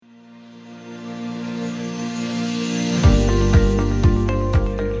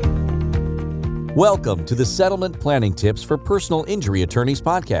Welcome to the Settlement Planning Tips for Personal Injury Attorneys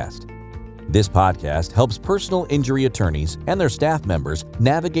podcast. This podcast helps personal injury attorneys and their staff members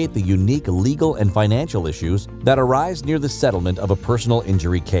navigate the unique legal and financial issues that arise near the settlement of a personal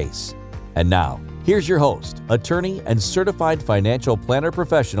injury case. And now, here's your host, attorney and certified financial planner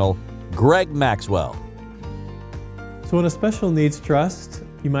professional, Greg Maxwell. So in a special needs trust,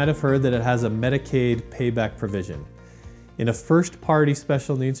 you might have heard that it has a Medicaid payback provision. In a first-party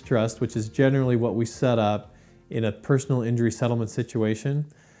special needs trust, which is generally what we set up in a personal injury settlement situation,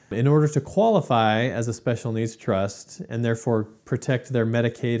 in order to qualify as a special needs trust and therefore protect their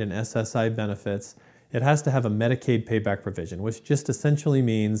Medicaid and SSI benefits, it has to have a Medicaid payback provision, which just essentially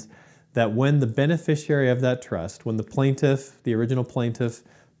means that when the beneficiary of that trust, when the plaintiff, the original plaintiff,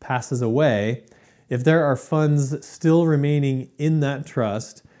 passes away, if there are funds still remaining in that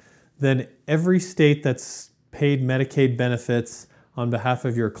trust, then every state that's paid Medicaid benefits on behalf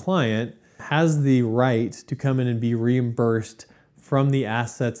of your client has the right to come in and be reimbursed from the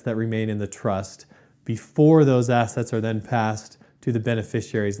assets that remain in the trust before those assets are then passed to the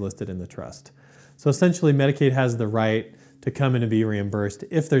beneficiaries listed in the trust. So essentially, Medicaid has the right to come in and be reimbursed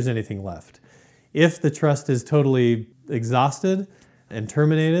if there's anything left. If the trust is totally exhausted and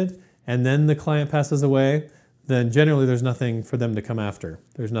terminated, and then the client passes away, then generally there's nothing for them to come after.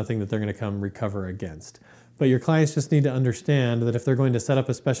 There's nothing that they're going to come recover against. But your clients just need to understand that if they're going to set up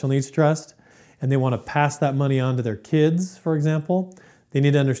a special needs trust and they want to pass that money on to their kids, for example, they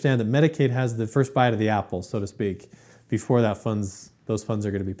need to understand that Medicaid has the first bite of the apple, so to speak, before those funds are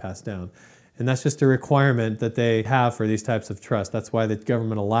going to be passed down. And that's just a requirement that they have for these types of trusts. That's why the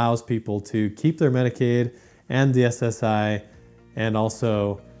government allows people to keep their Medicaid and the SSI and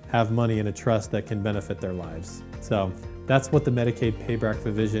also have money in a trust that can benefit their lives. So that's what the Medicaid payback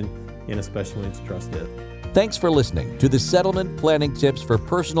provision in a special needs trust is. Thanks for listening to the Settlement Planning Tips for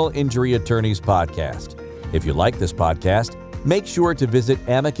Personal Injury Attorneys podcast. If you like this podcast, make sure to visit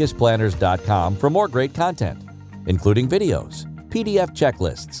amicusplanners.com for more great content, including videos, PDF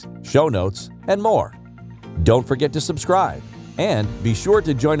checklists, show notes, and more. Don't forget to subscribe, and be sure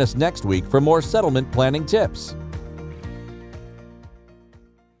to join us next week for more settlement planning tips.